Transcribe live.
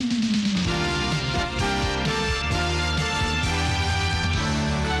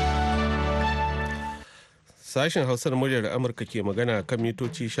Sashen Hausar muryar Amurka ke magana kan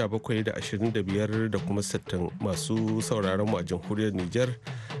mitoci 17 da 25 da kuma 60 masu sauraron mu a jamhuriyar Nijar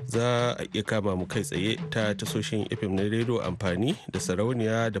za a iya kama mu kai tsaye ta tasoshin FM na rediyo amfani da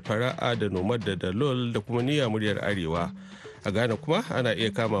sarauniya da fara'a da nomad da dalol da kuma niyya muryar Arewa. A Ghana kuma ana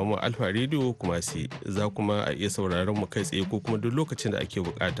iya kama mu Alfa rediyo kuma za kuma a iya sauraron mu kai tsaye ko kuma duk lokacin da ake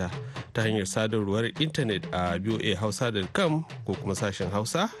bukata ta hanyar sadarwar intanet a voahausa.com ko kuma sashen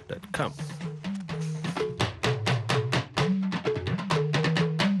hausa.com.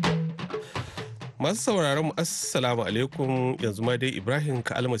 Masu sauraron mu assalamu alaikum, yanzu ma dai Ibrahim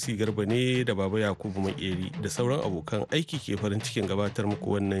Ka'almasi Garba ne da Baba Yakubu Makeri da sauran abokan aiki ke farin cikin gabatar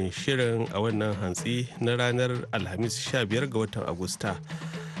muku wannan shirin a wannan hantsi na ranar Alhamis 15 ga watan Agusta.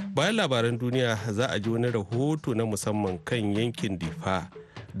 Bayan labaran duniya za a ji wani rahoto na musamman kan yankin Difa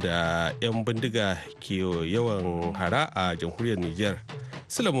da 'yan bindiga ke yawan hara a jamhuriyar Nijar.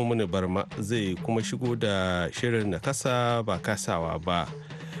 Sulaiman Muni Barma zai kuma shigo da shirin na kasa ba kasawa ba.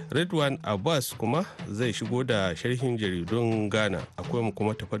 Redwan Abbas kuma zai shigo da sharhin jaridun Ghana, akwai mu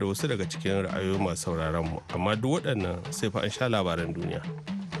kuma tafa da wasu daga cikin ra'ayoyi masu sauraron mu, amma duk waɗannan sai fa an sha labaran duniya.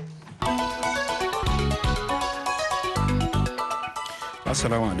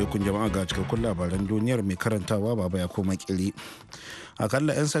 Assalamu alaikum jama'a, ga cikakkun labaran duniyar mai karantawa Baba ya koma kiri.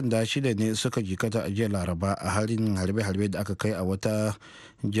 Akalla 'yan sanda shida ne suka jikata a jiya Laraba a harin harbe-harbe da aka kai a wata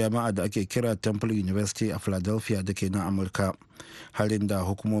jami'a da ake kira Temple University a Philadelphia da ke nan Amurka. Harin da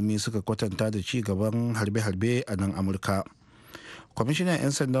hukumomi suka kwatanta da ci gaban harbe-harbe a nan Amurka. Kwamishinan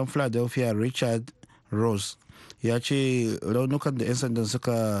 'yan sandan Philadelphia Richard Rose ya ce raunukan da 'yan sandan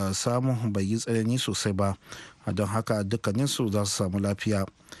suka samu bai yi tsanani sosai ba, don haka dukkaninsu za su samu lafiya.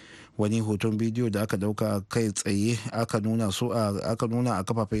 Wani hoton bidiyo da aka dauka kai tsaye aka nuna a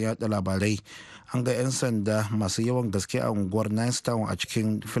kafafen yada labarai, an ga 'yan sanda masu yawan gaske a unguwar Town a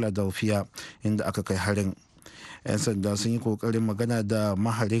cikin Philadelphia inda aka kai harin. 'Yan sanda sun yi kokarin magana da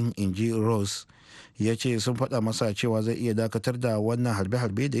maharin, inji Rose ya ce sun faɗa masa cewa zai iya dakatar da wannan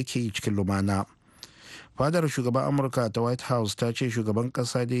harbe-harbe da yake yi cikin lumana. Fadar shugaban Amurka ta White House ta ce shugaban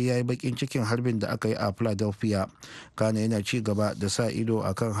kasa dai ya yi bakin cikin harbin da aka yi a Philadelphia, kana yana ci gaba da sa ido a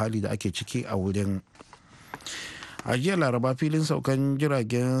kan hali da ake ciki a wurin. A jiya Laraba, filin saukan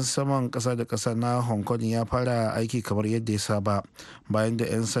jiragen saman kasa da kasa na Hong Kong ya fara aiki kamar yadda ya saba, bayan da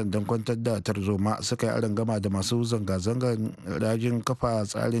 'yan sandan kwantar da tarzoma suka yi arangama da masu zanga-zangar rajin kafa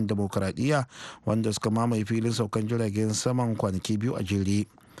tsarin demokuraɗiyya wanda suka mamaye filin saukan jiragen saman kwanaki biyu a jere.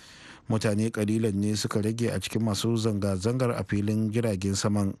 Mutane kalilan ne suka rage a cikin masu zanga-zangar a filin jiragen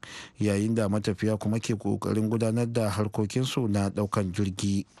saman, yayin da matafiya kuma ke kokarin gudanar da harkokinsu na daukan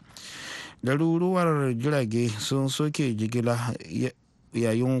jirgi. Ɗaruruwar jirage sun soke jigila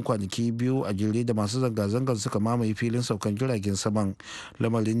yayin kwanaki biyu a jere da masu zanga-zangar suka mamaye filin saukan jiragen saman,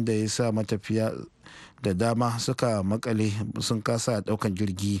 lamarin da ya sa matafiya da dama suka makale sun kasa daukan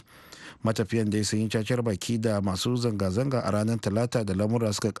jirgi. Matafiyan dai sun yi cacar baki da masu zanga-zanga a ranar Talata da lamura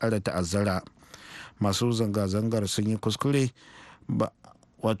suka kara ta'azzara. Masu zanga-zangar sun yi kuskure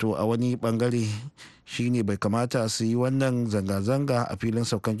wato a wani bangare shine bai kamata su yi wannan zanga-zanga a filin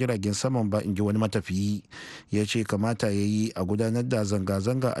saukan jiragen saman ba, in ji wani matafiyi. Ya ce kamata ya yi a gudanar da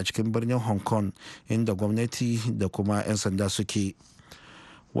zanga-zanga a cikin birnin Hong Kong inda gwamnati da kuma 'yan sanda suke.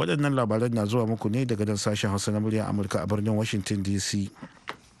 Waɗannan labaran na zuwa muku ne daga nan sashen Hausa na muryar Amurka a birnin Washington DC.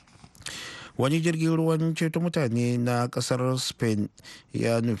 Wani jirgin ruwan ceto mutane na kasar Spain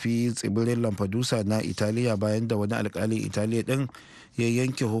ya nufi tsibirin Lampedusa na Italiya bayan da wani alkalin Italiya din ya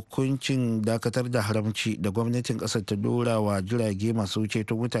yanke hukuncin dakatar da haramci da gwamnatin kasar ta dora wa jirage masu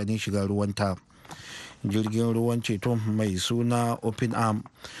ceto mutane shiga ruwanta. Jirgin ruwan ceto mai suna Open Arm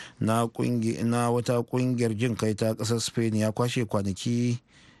na wata kungiyar jin kai ta kasar Spain ya kwashe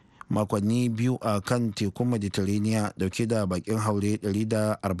makonni biyu a kan tekun Mediterranean dauke da bakin haure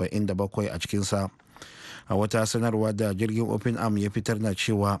 147 a cikinsa. A wata sanarwa da jirgin Open Arm ya fitar na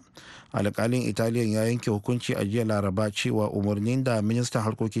cewa alkalin Italiyan ya yanke hukunci a jiya Laraba cewa umarnin da ministan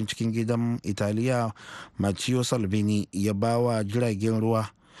harkokin cikin gidan Italiya Matteo Salvini ya bawa jiragen ruwa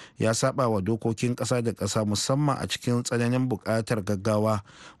ya saba wa dokokin kasa da kasa, musamman a cikin tsananin bukatar gaggawa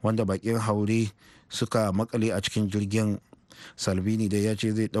wanda bakin haure suka makale a cikin jirgin. Salvini da ya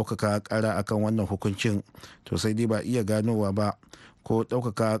ce zai ɗaukaka ƙara akan wannan hukuncin, to sai dai ba iya ganowa ba ko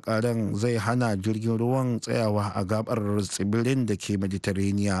ɗaukaka ƙaran zai hana jirgin ruwan tsayawa a gabar tsibirin da ke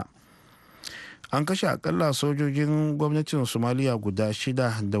Mediterranean. An kashe akalla sojojin gwamnatin Somaliya guda 6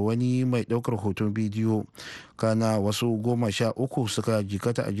 da wani mai ɗaukar hoton bidiyo, kana wasu 13 suka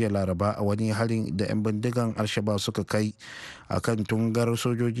jikata a jiya Laraba a wani harin da 'yan bindigan Al-Shabaab suka kai akan tungar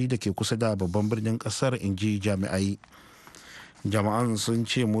sojoji da ke kusa da babban birnin ƙasar, inji jami'ai. jama'an sun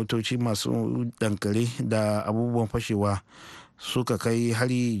ce motoci masu dankare da abubuwan fashewa suka kai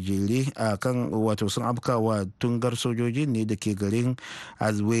hari jere a kan wato sun afkawa tungar sojojin ne da ke garin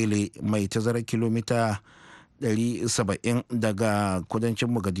azwele mai tazarar kilomita 170 daga kudancin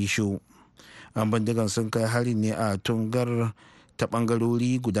mogadishu. An bindigan sun kai hari ne a tungar ta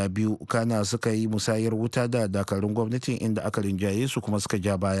bangarori guda biyu, kana suka yi musayar wuta da dakarun gwamnatin inda aka rinjaye su kuma suka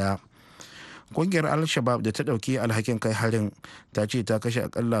ja baya. Kungiyar al-shabab da ta dauki alhakin kai harin ta ce ta kashe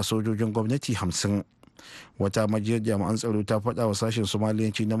akalla sojojin gwamnati 50. Wata majiyar jami'an tsaro ta faɗa wa sashen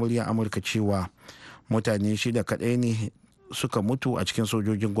somaliyanci na muryar amurka cewa mutane 6 kaɗai ne suka mutu a cikin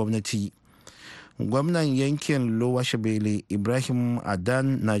sojojin gwamnati. Gwamnan yankin lowa shabele ibrahim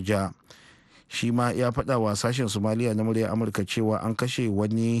adan naja shi ma ya faɗa wa sashen somaliya na muryar amurka cewa an kashe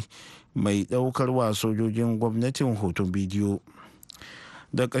wani mai ɗaukar wa sojojin gwamnatin hoton bidiyo.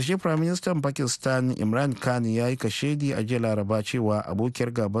 Da ƙarshe firaministan pakistan imran khan ya yi kashedi a jiya laraba cewa abokiyar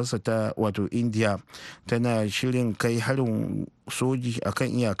gabansa ta wato india tana shirin kai harin soji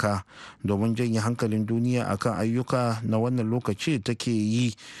akan iyaka domin janye hankalin duniya akan ayyuka na wannan lokaci take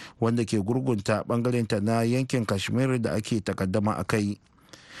yi wanda ke gurgunta bangarenta na yankin kashmir da ake takaddama a kai.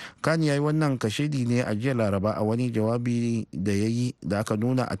 Khan ya yi wannan kashedi ne a jiya laraba a wani jawabi da ya yi da aka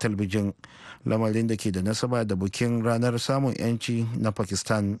nuna a talbijin, lamarin da ke da nasaba da bikin ranar samun 'yanci na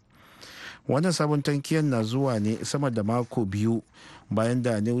pakistan. Wannan sabon tankiyar na zuwa ne sama da mako biyu bayan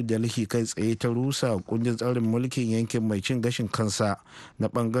da new delhi kai tsaye ta rusa kundin tsarin mulkin yankin mai cin gashin kansa na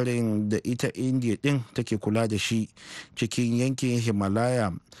bangaren da ita india din take kula da shi cikin yankin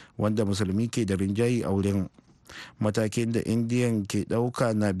himalaya wanda musulmi ke da rinjayi a wurin. Matakin da indiyan ke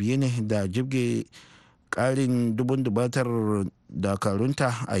dauka na biye ne da jibge karin dubatar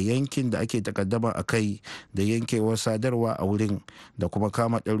dakarunta a yankin da ake takaddama a kai da yankewar sadarwa a wurin da kuma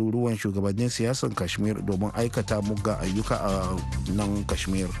kama ɗaruruwan shugabannin siyasan kashmir domin aikata muggan ayyuka a nan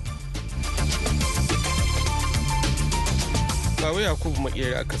kashmir. Babu Yakubu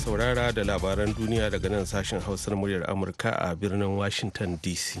Makeri aka saurara da labaran duniya daga nan sashen hausar muryar Amurka a birnin Washington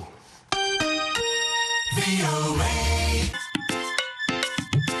DC.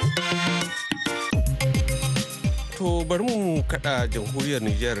 To bari mu kada jamhuriyar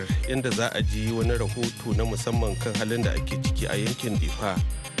Nijar inda za a ji wani rahoto na musamman kan halin da ake ciki a yankin Difa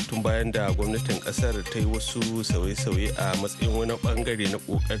tun bayan da gwamnatin kasar ta yi wasu sauye-sauye a matsayin wani bangare na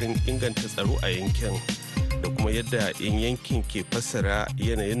kokarin inganta tsaro a yankin da kuma yadda 'yan yankin ke fassara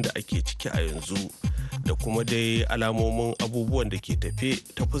yanayin da ake ciki a yanzu da kuma dai alamomin abubuwan da ke tafe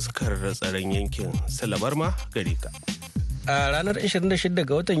ta fuskar tsaron yankin. Salabar ma gare ka. A ranar 26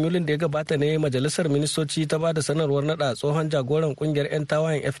 ga watan Yulin da ya gabata ne Majalisar Ministoci ta ba da sanarwar nada tsohon jagoran kungiyar 'yan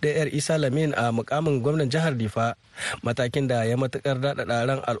tawayen FDR Isa Lamin a mukamin gwamnan jihar Difa, matakin da ya matukar daɗaɗa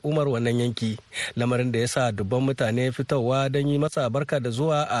ran al'ummar wannan yanki, lamarin da ya sa dubban mutane fitowa don yi masa barka da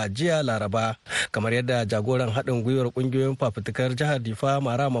zuwa a jiya Laraba, kamar yadda jagoran haɗin gwiwar ƙungiyoyin fafutukar jihar Difa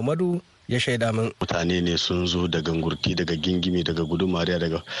Mara Mamadu ya shaida min. Mutane ne sun zo daga ngurti, daga gingimi, daga gudumariya,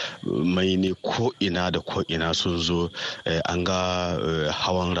 daga maine, ko ina da ko ina sun zo. An ga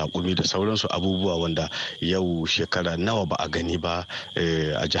hawan raƙumi da sauransu, abubuwa wanda yau shekara nawa ba a gani ba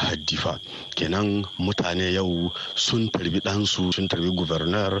a jihar Difa. Kenan mutane yau sun tarbi ɗansu, sun tarbi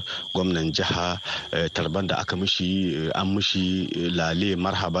gubernar, gwamnan jiha, tarban da aka mishi, an mishi lale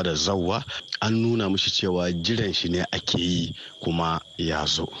marhaba da zawwa, an nuna mishi cewa jiran shi ne ake yi kuma ya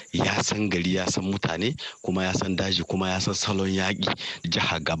zo. Ya san gari, ya san mutane, kuma ya san daji, kuma ya san salon yaƙi.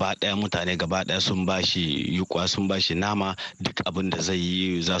 Jiha gaba ɗaya, mutane gaba ɗaya sun bashi yukwa, sun bashi nama, duk abin da zai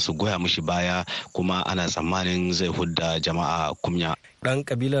yi za su goya mishi baya, kuma ana tsammanin zai hudda jama'a kumya. Ɗan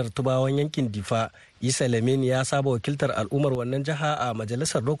kabilar Tubawan yankin Difa, Isa Lamin ya saba wakiltar al'ummar wannan jiha a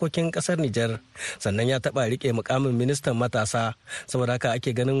majalisar dokokin kasar Nijar, sannan ya taɓa rike mukamin ministan matasa, saboda haka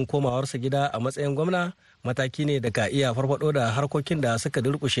ake ganin komawarsa gida a matsayin gwamna mataki ne da ka iya farfado da harkokin da suka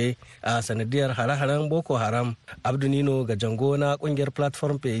durkushe a sanadiyar hare-haren Boko Haram. Abdu Nino Gajango na kungiyar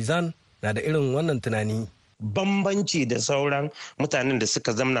Platform Paysan na da irin wannan tunani. Bambanci da sauran mutanen da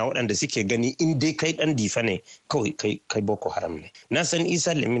suka zamna waɗanda suke gani in dai kai ɗan Difa ne kawai kai Boko Haram ne. Na san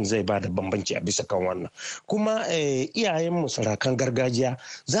Isa Lamin zai ba da bambanci a bisa kan wannan. Kuma iyayenmu sarakan gargajiya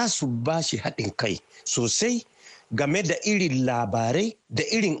za su ba shi haɗin kai sosai game da irin labarai da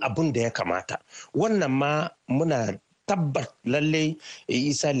irin abun da ya kamata. Wannan ma muna tabbat lalle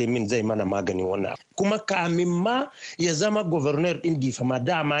Isa Lemin zai mana magani wannan. Kuma kamin ma ya zama governor din Difa ma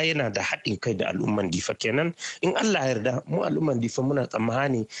dama yana da haɗin kai da al'umman Difa, kenan in Allah yarda mu al'umman Difa muna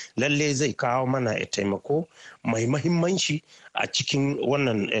tsammani lalle zai kawo mana taimako mai mahimmanci a cikin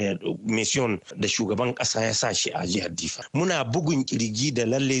wannan mission da shugaban ƙasa ya sa shi a jihar Difa. Muna bugun kirji da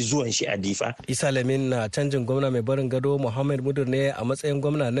lalle zuwan shi a Difa. Isa Lemin na canjin gwamna mai barin gado Muhammad Mudur ne a matsayin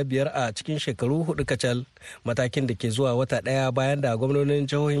gwamna na 5 a cikin shekaru 4 kacal, matakin da ke zuwa wata ɗaya bayan da gwamnonin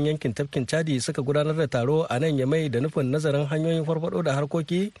jihohin yankin tafkin Chadi suka gudanar da taro a nan Yamai da nufin nazarin hanyoyin farfado da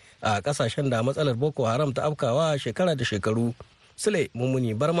harkoki a kasashen da matsalar Boko Haram ta afkawa shekara da shekaru. Sule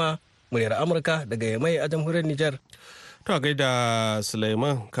Mummuni Barma, muryar Amurka daga Yamai a jamhuriyar Nijar. To gaida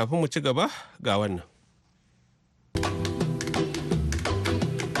Sulaiman, kafin mu ci gaba ga wannan.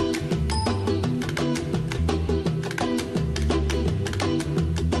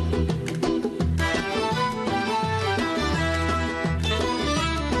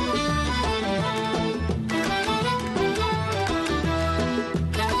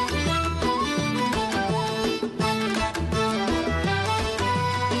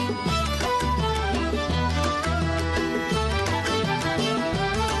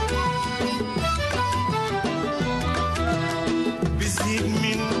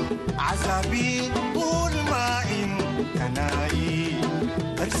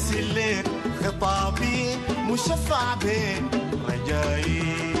 مشفع بين رجائي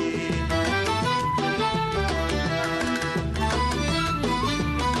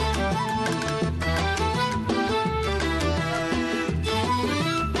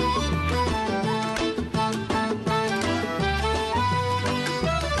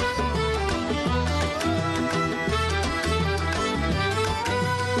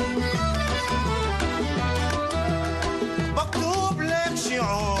بكتب لك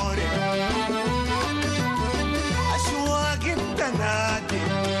شعوري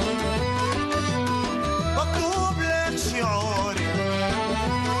بكتب لك شعوري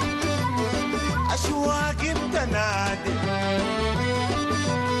أشواقي بتنادي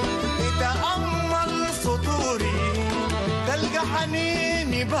تأمل سطوري تلقى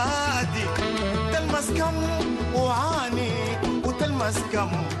حنيني بادي تلمس كم وعاني وتلمس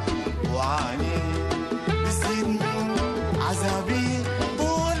كم وعاني بزيد من عذابي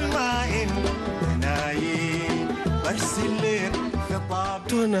طول ما انت نايم برسل لك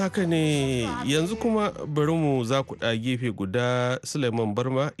To na haka ne, yanzu kuma bari mu za ku ɗa gefe guda Suleiman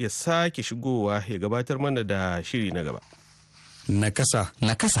Barma ya sake shigowa ya gabatar mana da shiri na gaba. Nakasa.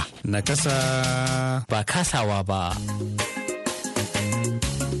 Nakasa. Nakasa. Ba kasawa ba.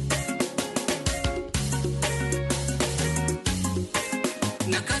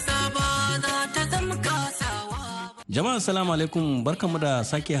 Jama'a salamu alaikum, barkamu da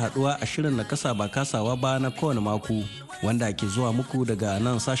sake haduwa a shirin Nakasa ba kasawa ba na kowane mako, wanda ke zuwa muku daga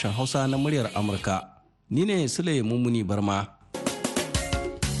nan sashen Hausa na muryar Amurka. Ni ne Sule Mummuni Barma.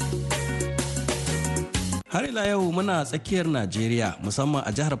 Har ila yau muna tsakiyar Najeriya, musamman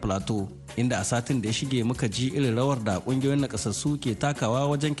a jihar Plateau, inda a satin da ya shige muka ji irin rawar da kungiyoyin nakasassu ke takawa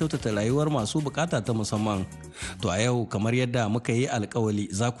wajen kyautata rayuwar masu bukata ta musamman. To a yau kamar yadda muka yi alkawali,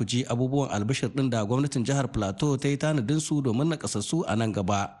 za ku ji abubuwan albishir din da gwamnatin jihar Plateau ta yi tanadin su domin nakasassu a nan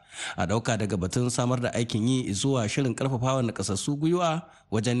gaba. A dauka daga batun samar da aikin yi zuwa shirin karfafawa nakasassu gwiwa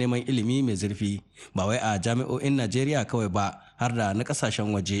wajen neman ilimi mai zurfi, ba wai a jami'o'in Najeriya kawai ba, har da na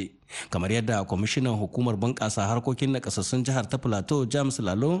kasashen waje. Kamar yadda kwamishinan hukumar bunƙasa harkokin nakasassun jihar ta Plateau James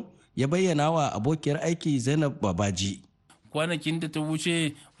Lalo ya bayyana wa abokiyar aiki Zainab Babaji. Kwanakin da ta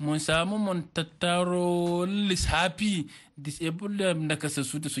wuce mun samu mun tattaro lissafi disabled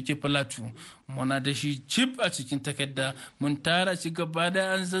nakasassu da suke Plateau, muna da shi chip a cikin takarda, mun tara shi gaba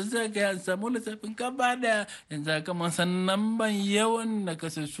da an zazzaga an samu lissafin gaba da yanzu haka mun san namban yawan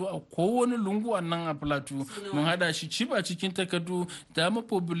nakasassu a kowane lungu a nan a Plateau, mun hada shi chip a cikin takardu da mu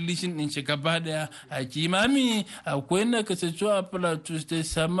population din shi gaba da a kimami akwai nakasassu a Plateau da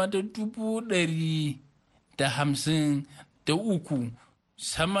sama da 153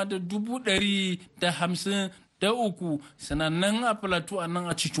 sama da 153 sanannan a Plateau a nan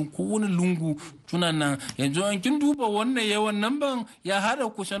a cikin kowane lungu tuna nan. Yanzu an kin duba wannan yawan nan ban ya hada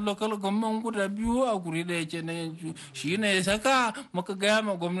kusan local government guda biyu a guri da yake na yanzu, shi ne ya saka muka gaya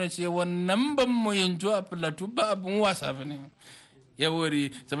ma gwamnati wannan ban mu yanzu a Plateau ba abin wasa ba ne.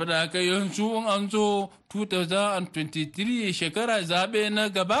 Yawari saboda haka yanzu an zo 2023 shekara zabe na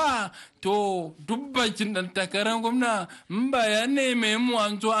gaba, to dubbakin dan takarar gwamna in ba ya neme mu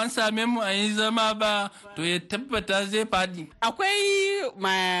an zo an same mu an yi zama ba, to ya tabbata zai fadi. Akwai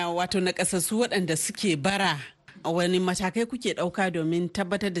wato nakasassu waɗanda suke bara wani matakai kuke ɗauka domin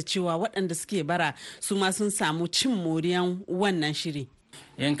tabbatar da cewa waɗanda suke bara su ma sun samu cin moriyan wannan shiri?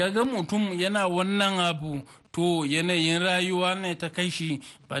 In kaga mutum yana wannan abu to yanayin rayuwa ne ta kai shi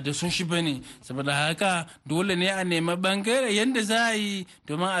ba da sun shi bane, saboda haka dole ne a nema bangare yadda za a yi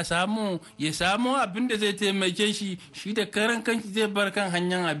domin a ya samu abin da zai taimake shi da karan kanki zai bar kan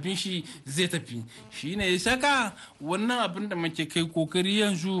hanyar abin shi zai tafi. Shi ne ya saka wannan abin da muke kai kokari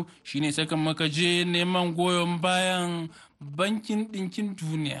yanzu, shi ne saka maka je neman goyon bayan bankin ɗinkin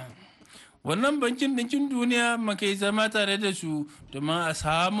duniya. Wannan bankin ɗinkin duniya muka yi zama tare da su domin a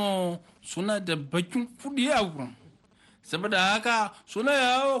samu suna da bakin kuɗi a wurin, saboda haka suna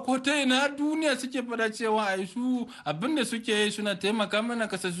yawo ko ta ina duniya suke fada cewa a su abinda suke yi suna taimaka mana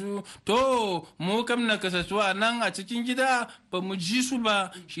kasasu. To mu kam na kasasu a nan a cikin gida ba mu ji su ba,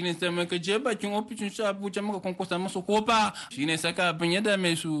 shine sai muka je bakin ofishin su Abuja muka kwankwasa musu kofa, shine saka abin ya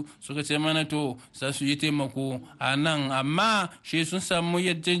dame su suka ce mana to za su yi taimako a nan, amma shi sun samu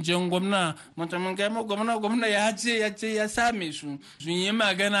yajjanjen gwamna. Mun kai ma gwamna ya ce ya same su sun yi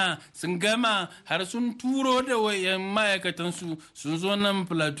magana sun gama har sun turo da wayan ma'aikatansu sun zo nan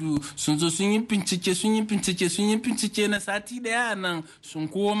Plateau sun zo sun yi bincike na sati daya nan sun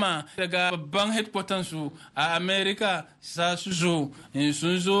koma daga babban headquarters su a America za su zo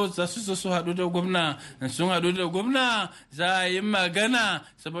su haɗu da gwamna. Sun haɗu da gwamna za a yi magana,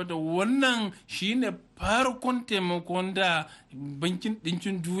 saboda wannan shine farkon taimakon da bankin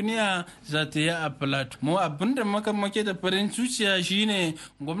ɗinkin duniya za ta yi a Plateau. Mu abinda muke da farin zuciya shine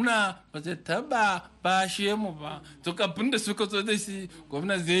gwamna ba zai taba bashe mu ba, duk abinda suka zo da shi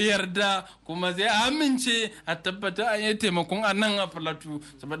gwamna zai yarda kuma zai amince a tabbata an yi taimakon a nan a Plateau.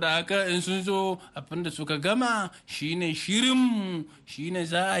 Saboda haka in sun zo abinda suka gama shine shirinmu shine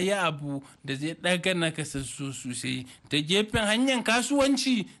za a yi abu da zai ɗaga nakasassu sosai. Ta gefen hanyar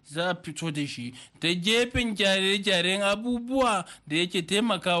kasuwanci za a fito da shi, ta gefen gyare-gyaren abubuwa da yake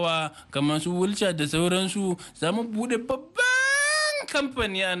taimakawa kamar su wulca da sauransu za mu bude babban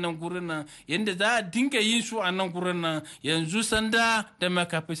kamfani a nan gurin nan yadda za a dinga yin su a nan gurin nan. Yanzu sanda da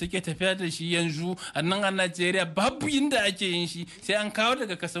makafi suke tafiya da shi yanzu a nan a Najeriya babu inda ake yin shi, sai an kawo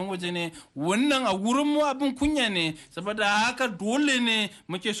daga kasan waje ne. Wannan a wurin mu abin kunya ne, saboda haka dole ne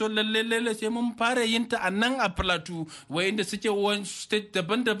muke so lalle sai mun fara yin ta a nan a Plateau, wayanda suke wani state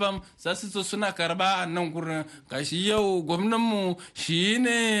daban-daban za su zo suna karba a nan gurin. Gashi yau gwamnan mu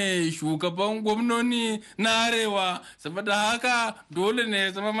shine shugaban gwamnoni na arewa, saboda haka dole ne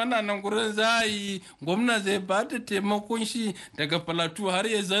ya zama mana nan gurin za a yi gwamna zai ba da taimakon shi daga Plateau har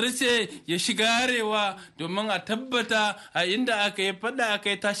ya zarce ya shiga arewa domin a tabbata a inda aka yi fada aka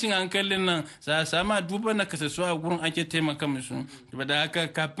yi tashin hankalin nan za a sama duba na kasassu a gurin ake taimaka musu. Da haka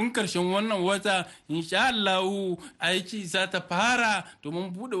kafin karshen wannan wata insha Allah aiki za ta fara domin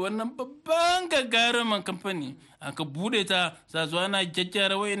bude wannan babban gagarumin kamfani. Aka bude ta za zuwa na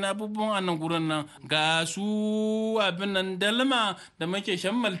gyaggyara wayan abubuwan a nan gurin nan, ga su abin nan dalma da muke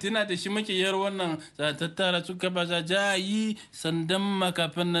shan maltina da shi muke yar wannan za tattara su gaba za a yi sandan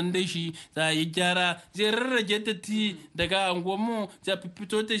makafin nan da shi za a yi gyara zai rarrage datti daga anguwanmu za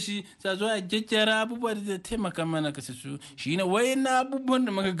fito da shi za zuwa gyaggyara abubuwa da zai taimaka mana kasasu. Shi ne wayan abubuwan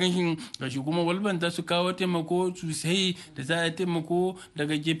da muka ganshin gashi kuma walbanta su kawo taimako sosai da za a taimako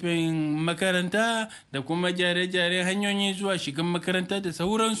daga gefen makaranta da kuma gyare hanyoyi zuwa shigan makaranta da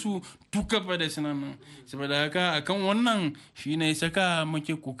sauransu duka ba da sinanan. Saboda haka akan wannan shi ne saka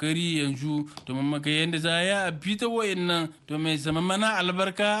muke kokari yanzu domin maka yadda za a bi ta wayannan domin zama mana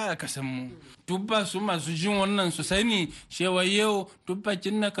albarka a kasanmu. Dubba su masu jin wannan su sani cewa yau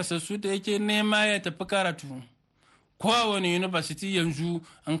dubbakin na kasassu da yake nema ya tafi karatu kowane university yanzu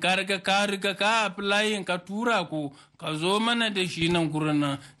an ka riga ka applying ka tura ko ka zo mana da shi nan gurin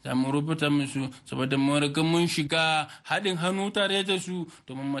nan za mu rubuta musu, saboda mu riga mun shiga haɗin hannu tare da su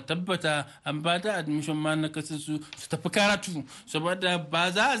domin mu tabbata an ba da admission ma na kasar su tafi karatu. Saboda ba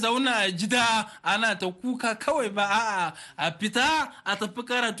za a zauna a gida ana ta kuka kawai ba, a'a a fita a tafi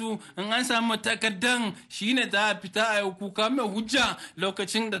karatu. In an samu takardan shine za a fita a yi kuka mai hujja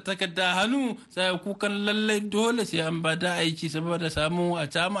lokacin da takarda hannu sai a kukan lallai dole sai an ba da aiki saboda samu a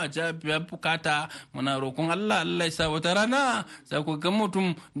biya bukata. Muna roƙon Allah ya sa wata rana za ku ga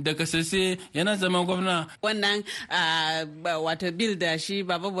mutum da kasase yana zama gwamna. Wannan wato bil da shi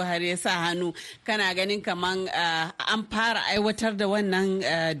Baba Buhari ya sa hannu, kana ganin kaman an fara aiwatar da wannan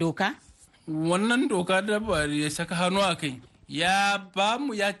doka? Wannan doka da Buhari ya saka hannu a kai ya ba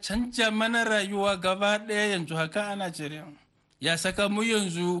mu ya canja mana rayuwa gaba ɗaya yanzu haka a Najeriya. Ya saka mu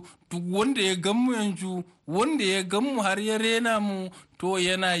yanzu duk wanda ya gan mu yanzu, wanda ya gan mu har ya rena mu to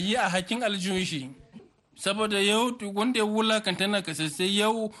yana yi a hakin aljihun shi. saboda yau wanda ya wulakanta na kasashe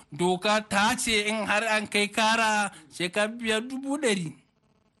yau doka ta ce in har an kai kara sai ka biya 100,000.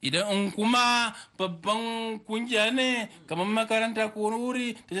 Idan in kuma babban kungiya ne kamar makaranta ko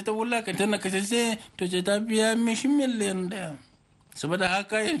wuri ta ta wulakanta na kasashe to ce ta biya mishi miliyan 1. Saboda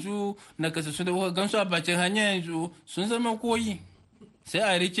haka yanzu na kasashe da kuka gansu a bakin hanya yanzu sun zama koyi. Sai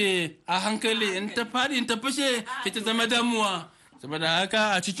a rike a hankali in ta faɗi in ta fashe ta zama damuwa. Saboda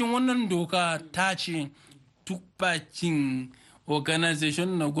haka a cikin wannan doka ta ce duk bakin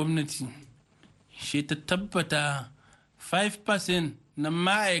organization na gwamnati shi ta tabbata 5% na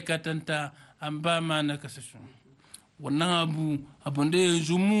ma'aikatanta an ba ma na kasashe. Wannan abun da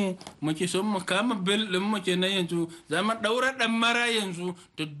yanzu mu muke son mu kama bil din muke na yanzu za mu daura dan mara yanzu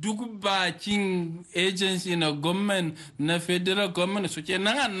da duk bakin agency na government na federal government suke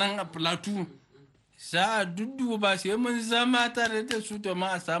nan a plateau za a dudduba sai mun zama tare da su domin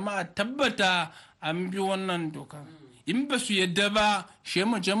a samu a tabbata an bi wannan doka. In ba su yadda ba shi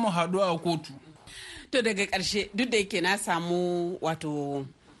mu je mu haɗu a kotu. To daga ƙarshe duk da yake na samu wato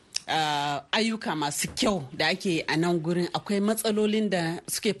ayyuka masu kyau da ake a nan gurin, akwai matsalolin da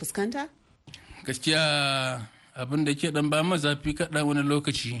suke fuskanta? Gaskiya abin da ke dan ba ma zafi kaɗa wani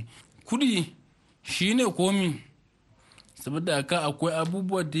lokaci kudi shine komi, saboda aka akwai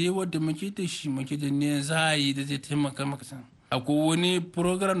abubuwa da yawa da muke da shi muke da ne za a yi da zai taimaka maka san. Akwai wani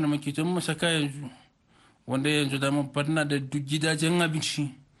program da muke tun masaka yanzu wanda yanzu da mun farna da duk gidajen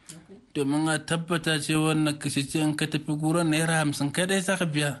abinci domin a tabbata cewa na kashe in ka tafi guran naira 50 kadai za ka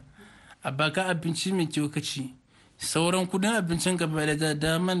biya a baka abinci mai kyau ka ci, sauran kudin abincin gaba da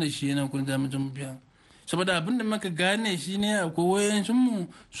dama da shi yana kudin damajin biya. Saboda abin da muka gane shi ne akwai wayancin mu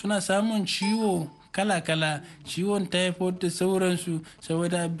suna samun ciwo kala-kala, ciwon typhoid da sauransu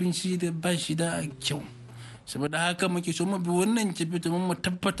saboda abinci da ba shi da kyau. Saboda haka muke so mu bi wannan kifi domin mu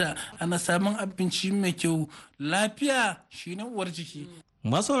tabbata ana samun abinci mai kyau. Lafiya shine uwar jiki.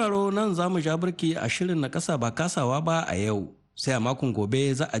 Masauraro nan za mu ja birki a shirin na kasa ba kasawa ba a yau. Sai a makon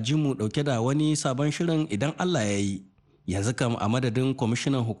gobe za a ji mu dauke da wani sabon shirin idan Allah ya yi. Yanzu kam a madadin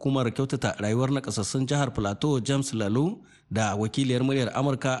kwamishinan hukumar kyautata rayuwar nakasassun jihar Plateau James Lalu da wakiliyar muryar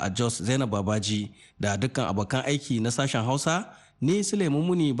Amurka a Jos Zainab Babaji da dukkan abokan aiki na sashen Hausa, ni Sulaiman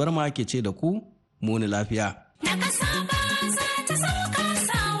Muni Barma ke ce da ku muni lafiya.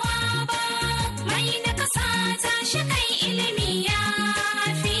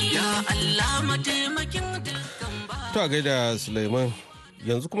 To a gaida Sulaiman,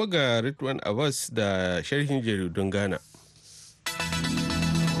 yanzu kuma ga Ridwan Abbas da sharhin jaridun Ghana.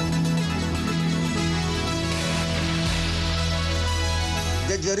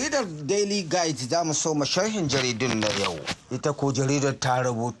 Da jaridar Daily Guide za mu so sharhin jaridun na yau. Ita ko jaridar ta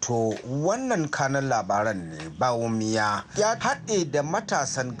rubuto wannan kanan labaran ne Bawumia ya haɗe da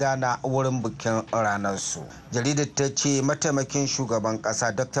matasan Ghana wurin bikin ranarsu. Jaridar ta ce mataimakin shugaban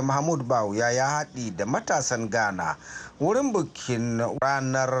ƙasa Dr. Mahmud Bawumia ya haɗe da matasan Ghana wurin bikin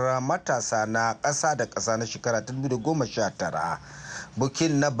ranar matasa na ƙasa da ƙasa na shekara 2019.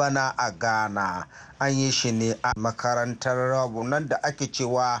 Bukin na bana a Ghana an yi shi ne a makarantar nan da ake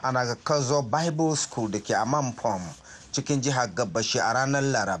cewa ana Kazo Bible School da ke a Mampong cikin jihar Gabashi a ranar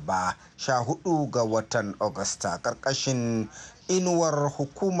Laraba 14 ga watan Agusta karkashin inuwar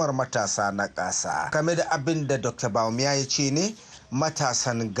hukumar matasa na ƙasa. Game da abin da Dr. Bawumia ya ce ne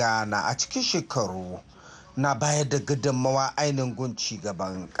matasan Ghana a cikin shekaru na bayar da gudunmawa ainihin gunci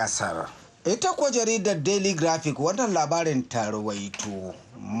gaban ƙasar. Ita kuwa jaridar Daily Graphic wannan labarin ta rawaito.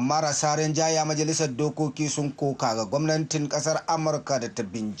 Marasa rinjaya majalisar dokoki sun koka ga gwamnatin kasar Amurka da ta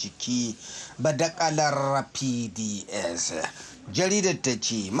binciki badakalar PDS. Jaridar ta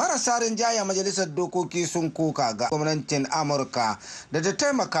ce marasa rinjaya majalisar dokoki sun koka ga gwamnatin Amurka da ta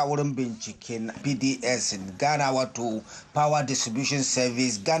taimaka wurin binciken PDS Ghana wato Power Distribution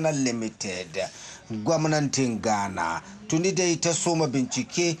Service Ghana Limited. Gwamnatin Ghana tuni dai ta soma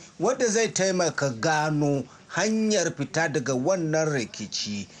bincike wadda zai taimaka gano hanyar fita daga wannan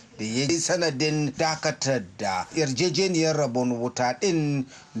rikici da ya yi sanadin dakatar da yarjejeniyar rabon wuta din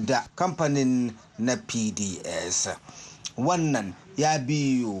da kamfanin na PDS. Wannan ya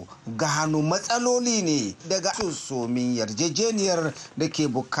biyo gano matsaloli ne daga somin yarjejeniyar da ke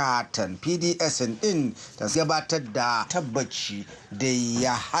bukatan PDS din ta gabatar da tabbaci da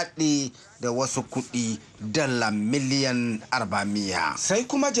ya haɗe da wasu kuɗi dala miliyan 400. Sai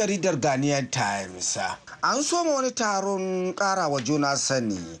kuma jaridar Ghanaian Times. An soma wani taron ƙarawa juna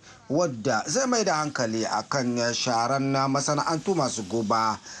sani wadda zai mai da hankali akan sharan masana'antu masu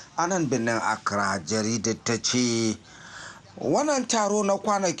goba a nan birnin Accra. Jaridar ta ce Wannan taro na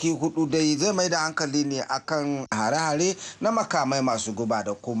kwanaki 4 dai zai mai da hankali ne akan hare-hare na makamai masu guba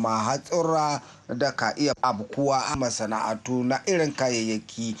da kuma hatsura da ka iya abkuwa a masana'antu na irin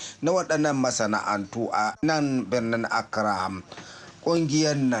kayayyaki na waɗannan masana'antu a nan birnin Accra.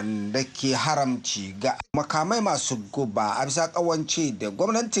 Ƙungiyar nan da ke haramci ga makamai masu guba a bisa ƙawance da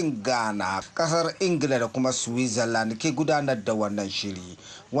gwamnatin Ghana, ƙasar Ingila da kuma Switzerland ke gudanar da wannan shiri.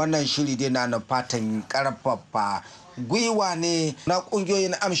 Wannan shiri dai na fatan ƙarfafa gwiwa ne na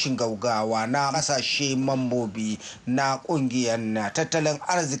kungiyoyin amshin gaugawa na kasashe mambobi na kungiyar tattalin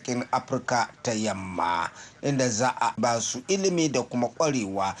arzikin Afirka ta yamma, inda za a ba su ilimi da kuma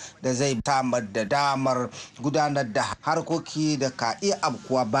kwarewa da zai samar da damar gudanar da harkoki da ka iya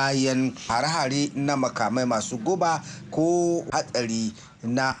afkuwa bayan hare-hare na makamai masu guba ko hatsari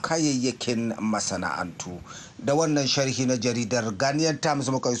na kayayyakin masana'antu. Da wannan sharhi na jaridar Ghanaian Times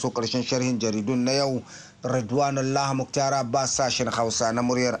muka iso karshen sharhin jaridun na yau. Radwanullah Muktar Abbas, sashen Hausa na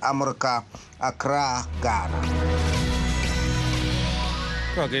muryar Amurka, Accra, Ghana.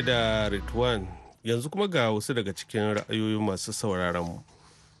 Ka gaida Ridwan, yanzu kuma ga wasu daga cikin ra'ayoyin masu sauraron mu.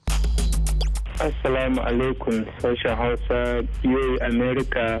 Assalamu alaikum sashen Hausa biyoyi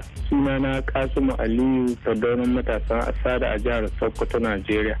Amerika, sunana Kasimu Aliyu Sardaunan matasan Asada a jihar Sokoto,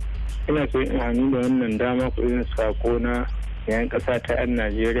 Najeriya. Ina so in hannu da wannan dama ku irin sako na yayin ƙasa ta 'yan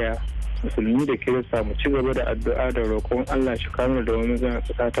Najeriya, musulmi da kirista mu ci gaba da addu'a da roƙon Allah shi kamar da wani zan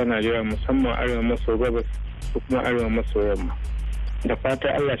ƙasa ta Najeriya, musamman arewa maso gabas da kuma arewa maso yamma. Da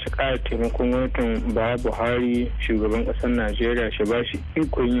fata Allah shi ƙara taimakon gwamnatin Baba Buhari shugaban ƙasar Najeriya shi ba shi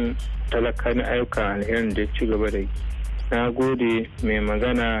ikon yin talaka na ayyukan alherin da ya ci gaba da yi. Na gode. Mai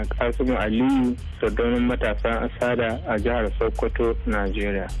magana Kasimu Aliyu Sardaunin matasan Asada a jihar Sokoto,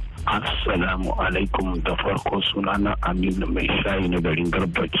 Najeriya. Assalamu alaikum, da farko sunana Aminu mai shayi na garin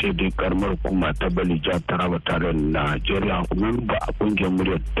Garbace da karamar hukuma ta Balija Taraba tare da Najeriya, ba a kungiyar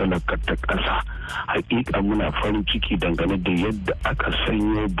muryar talaka ta ƙasa. Hakika muna farin ciki dangane da yadda aka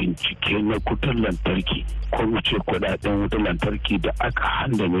sanyo bincike na kutar lantarki ko wuce kudaden wutar lantarki da aka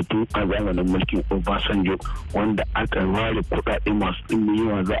handame tun a zamanin mulkin Obasanjo, wanda aka ware kudade masu ɗimbin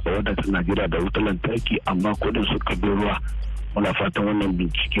yawa za a wadata Najeriya da wutar lantarki, amma kudin suka bi ruwa. Muna fatan wannan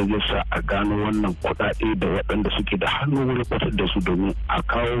bincike zai sa a gano wannan kuɗaɗe da waɗanda suke da hannu wurin ɓatar da su domin a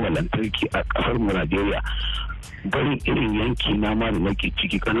kawo wa lantarki a ƙasar mu Najeriya. Barin irin yanki na ma da nake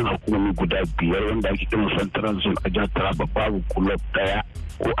ciki kanan hukumomi guda 5 wanda ake kiran Central Zone a jihar Taraba babu kulob ɗaya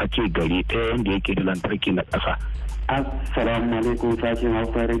ko a ce gari ɗaya wanda yake da lantarki na ƙasa. Assalamu alaikum sashen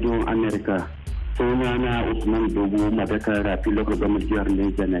Hausa Radio America. Sunana Usman Dogo Madaka Rafi Local Government jihar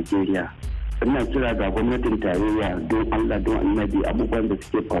Niger, Najeriya. Ina kira ga gwamnatin tarayya don Allah don annabi abubuwan da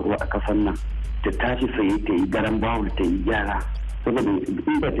suke faruwa a kasar nan ta tashi sai ta yi garan bawul ta yi gyara, saboda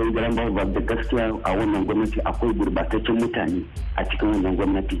in ba ta yi garan bawul ba da gaskiya a wannan gwamnati akwai gurbataccen mutane a cikin wannan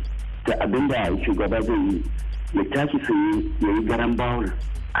gwamnati. Ta abinda shugaba zai yi ya tashi sai ya yi garan bawul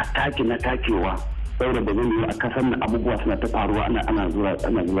a take na takewa, saboda ba zai yi a kasar nan abubuwa suna ta faruwa ana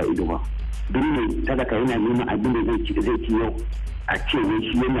zuwa ido ba. Duk ne talaka yana neman abin da zai ci yau a ce wai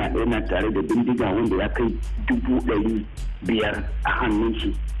shi yana tare da bindiga wanda ya kai 500,000 a hannun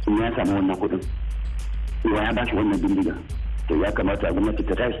shi in ya samu wannan kudin, ya ba shi wannan bindiga. To ya kamata a gwamnati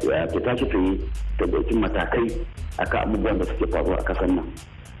ta tashi tsaye ta dauki matakai akan abubuwan da suke faruwa a kasar nan.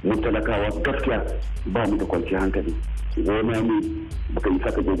 Mu talakawa gaskiya ba mu da kwanciyar hankali. Gona ne baka yi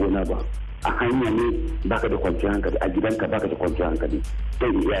saka je gona ba, a hanya ne baka da kwanciyar hankali, a gidanka baka da kwanciyar hankali.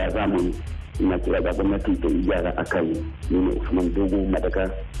 Sai iya zamani ina kira ga gwamnati ta yi gyara a kai. Ni ne Usman Dogo Madaka,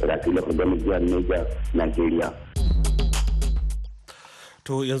 Rafi Local Government jihar Niger, Najeriya.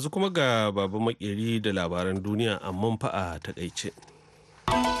 To yanzu kuma ga Baba Makeri da labaran duniya amma fa a takaice.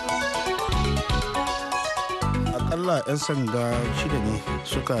 Akalla 'yan sanda 6 ne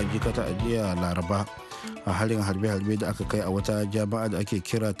suka jikata a jiya Laraba a harin harbe-harbe da aka kai a wata jami'a da ake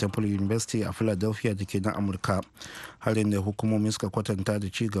kira Temple University a Philadelphia da ke nan Amurka. Harin da hukumomi suka kwatanta da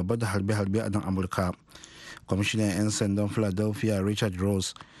ci gaba da harbe-harbe a nan Amurka. Kwamishinan 'yan sandan Philadelphia Richard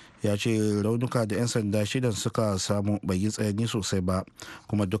Ross ya ce raunuka da 'yan sanda 6 suka samu bai yi tsayani sosai ba,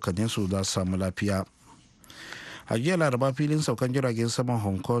 kuma dukkaninsu za su samu lafiya. A jiya Laraba filin saukan jiragen saman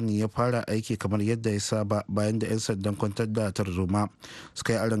Hong Kong ya fara aiki kamar yadda ya saba bayan da 'yan sandan kwantar da tarzoma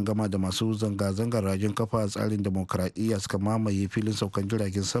suka yi arangama da masu zanga-zangar rajin kafa tsarin demokradiyya suka mamaye filin saukan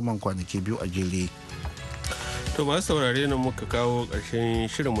jiragen saman kwanaki 2 a jere. To masu saurare nan muka kawo ƙarshen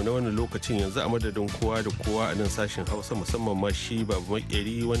shirinmu na wannan lokacin, yanzu a madadin kowa da kowa a nan sashen Hausa, musamman ma shi Babu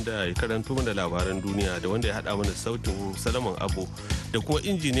Makeri wanda ya karanto mana labaran duniya da wanda ya haɗa mana sautin Salaman Abu da kuma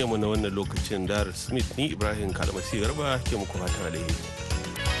injiniyanmu na wannan lokacin Dar Smith, ni Ibrahim Kalmasi Garba ke muku fatan alheri.